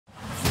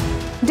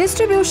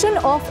Distribution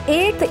of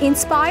 8th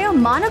Inspire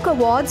Manak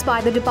Awards by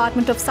the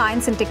Department of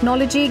Science and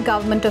Technology,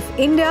 Government of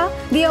India.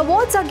 The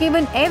awards are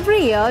given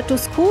every year to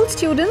school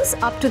students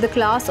up to the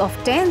class of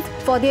 10th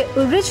for their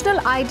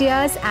original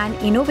ideas and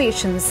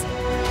innovations.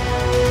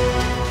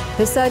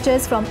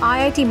 Researchers from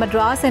IIT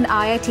Madras and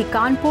IIT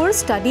Kanpur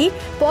study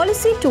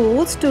policy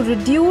tools to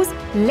reduce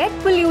lead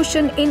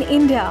pollution in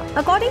India.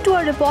 According to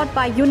a report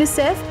by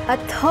UNICEF, a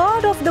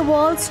third of the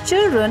world's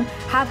children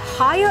have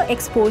higher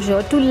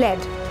exposure to lead.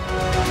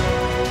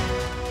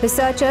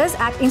 Researchers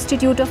at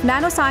Institute of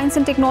Nanoscience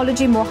and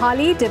Technology,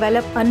 Mohali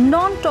developed a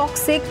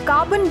non-toxic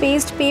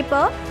carbon-based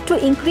paper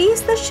to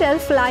increase the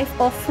shelf life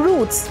of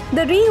fruits.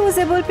 The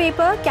reusable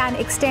paper can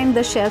extend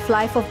the shelf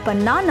life of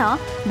banana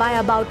by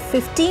about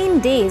 15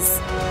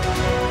 days.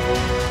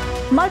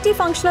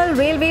 Multifunctional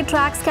railway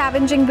track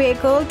scavenging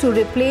vehicle to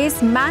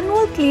replace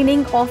manual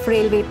cleaning of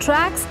railway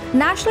tracks.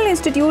 National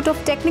Institute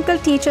of Technical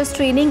Teachers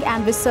Training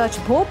and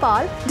Research,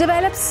 Bhopal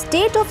develops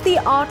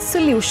state-of-the-art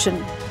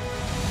solution.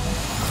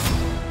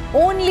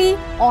 Only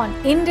on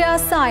India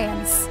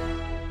Science.